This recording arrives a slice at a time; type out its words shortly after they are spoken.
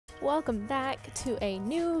Welcome back to a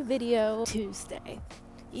new video Tuesday.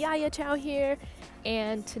 Yaya Chow here,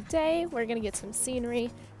 and today we're gonna get some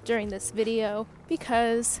scenery during this video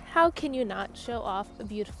because how can you not show off a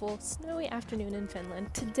beautiful snowy afternoon in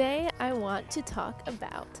Finland? Today I want to talk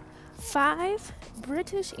about 5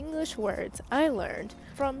 British English words I learned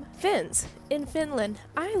from Finns in Finland.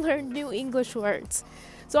 I learned new English words.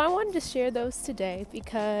 So I wanted to share those today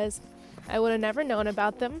because I would have never known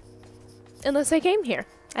about them unless I came here.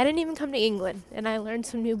 I didn't even come to England, and I learned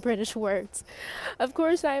some new British words. Of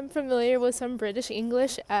course, I'm familiar with some British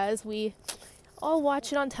English as we all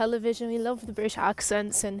watch it on television. We love the British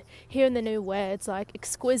accents and hearing the new words like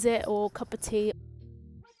exquisite or cup of tea.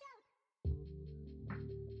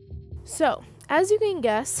 So, as you can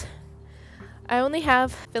guess, I only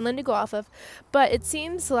have Finland to go off of, but it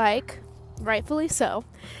seems like, rightfully so,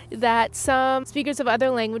 that some speakers of other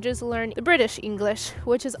languages learn the British English,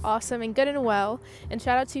 which is awesome and good and well. And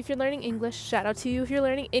shout out to you if you're learning English. Shout out to you if you're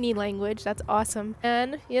learning any language. That's awesome.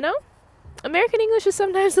 And, you know, American English is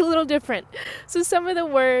sometimes a little different. So some of the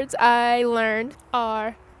words I learned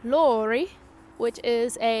are lorry, which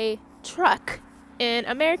is a truck in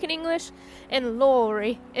American English, and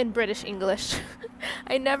lorry in British English.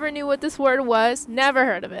 I never knew what this word was, never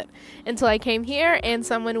heard of it, until I came here and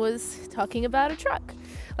someone was talking about a truck,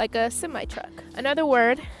 like a semi-truck. Another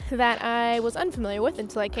word that I was unfamiliar with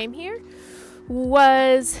until I came here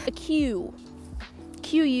was a queue.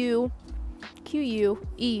 Q-U-E-U.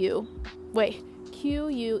 Wait,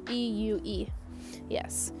 Q-U-E-U-E.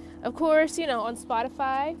 Yes. Of course, you know, on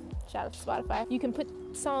Spotify, shout out to Spotify, you can put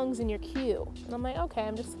songs in your queue. And I'm like, okay,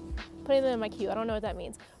 I'm just putting them in my queue. I don't know what that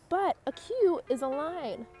means. But a queue is a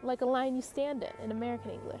line, like a line you stand in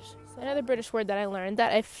American English. So another British word that I learned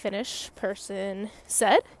that a Finnish person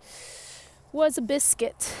said was a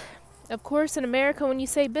biscuit. Of course, in America, when you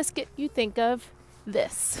say biscuit, you think of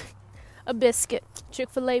this. A biscuit.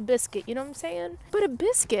 Chick-fil-A biscuit, you know what I'm saying? But a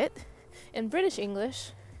biscuit in British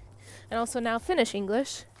English, and also now Finnish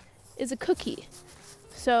English, is a cookie.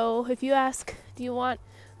 So if you ask, do you want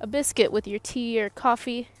a biscuit with your tea or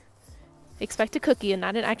coffee? Expect a cookie and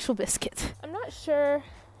not an actual biscuit. I'm not sure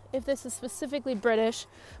if this is specifically British,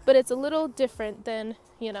 but it's a little different than,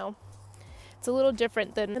 you know, it's a little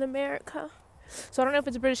different than in America. So I don't know if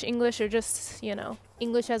it's British English or just, you know,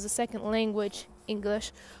 English as a second language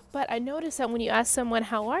English. But I noticed that when you ask someone,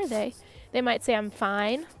 how are they might say, I'm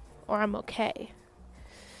fine or I'm okay.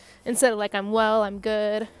 Instead of like, I'm well, I'm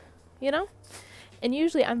good, you know? And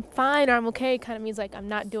usually I'm fine or I'm okay kind of means like I'm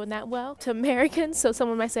not doing that well to Americans. So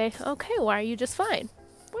someone might say, okay, why are you just fine?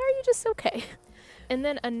 Why are you just okay? And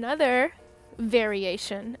then another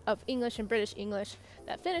variation of English and British English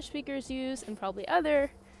that Finnish speakers use and probably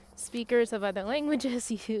other speakers of other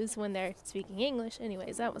languages use when they're speaking English,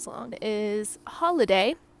 anyways, that was long, is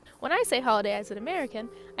holiday. When I say holiday as an American,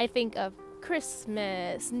 I think of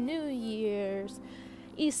Christmas, New Year's,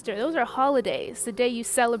 Easter. Those are holidays, the day you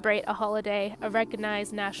celebrate a holiday, a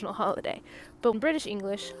recognized national holiday. But in British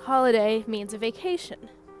English, holiday means a vacation.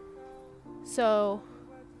 So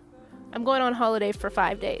I'm going on holiday for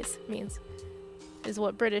 5 days is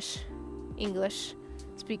what British English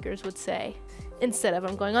speakers would say instead of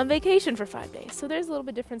I'm going on vacation for 5 days. So there's a little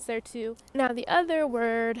bit difference there too. Now the other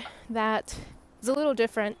word that is a little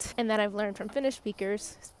different and that I've learned from Finnish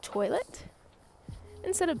speakers is toilet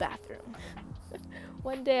instead of bathroom.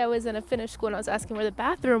 One day I was in a Finnish school and I was asking where the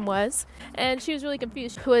bathroom was, and she was really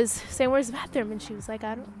confused. She was saying, where's the bathroom? And she was like,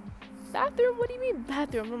 bathroom? What do you mean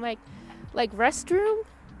bathroom? I'm like restroom?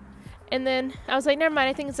 And then I was like, never mind,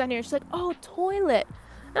 I think it's down here. She's like, oh, toilet.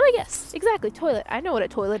 I'm like, yes, exactly, toilet. I know what a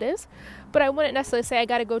toilet is, but I wouldn't necessarily say I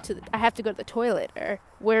have to go to the toilet, or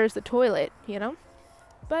where's the toilet, you know?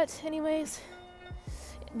 But anyways,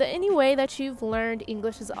 any way that you've learned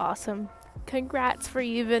English is awesome. Congrats for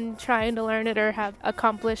even trying to learn it or have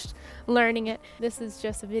accomplished learning it. This is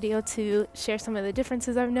just a video to share some of the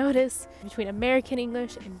differences I've noticed between American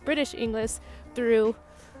English and British English through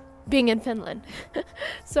being in Finland.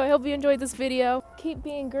 So I hope you enjoyed this video. Keep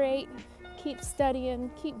being great, keep studying,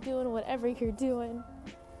 keep doing whatever you're doing,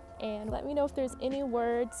 and let me know if there's any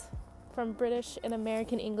words from British and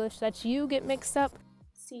American English that you get mixed up.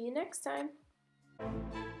 See you next time.